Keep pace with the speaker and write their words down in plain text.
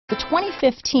The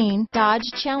 2015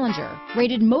 Dodge Challenger,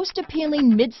 rated most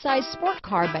appealing midsize sport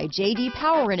car by J.D.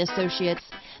 Power and Associates,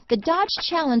 the Dodge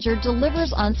Challenger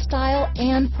delivers on style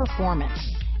and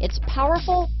performance. It's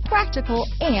powerful, practical,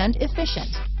 and efficient.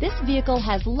 This vehicle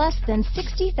has less than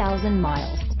 60,000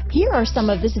 miles. Here are some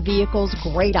of this vehicle's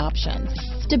great options: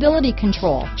 stability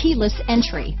control, keyless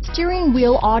entry, steering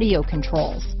wheel audio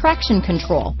controls, traction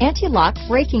control, anti-lock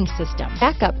braking system,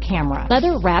 backup camera,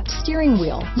 leather-wrapped steering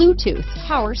wheel, Bluetooth,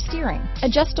 power steering,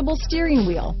 adjustable steering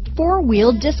wheel,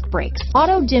 four-wheel disc brakes,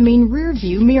 auto-dimming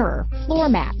rear-view mirror, floor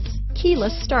mats,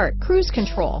 keyless start, cruise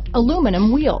control,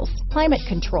 aluminum wheels, climate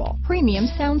control, premium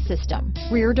sound system,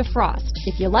 rear defrost.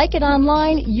 If you like it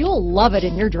online, you'll love it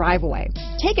in your driveway.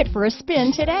 Take it for a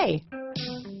spin today.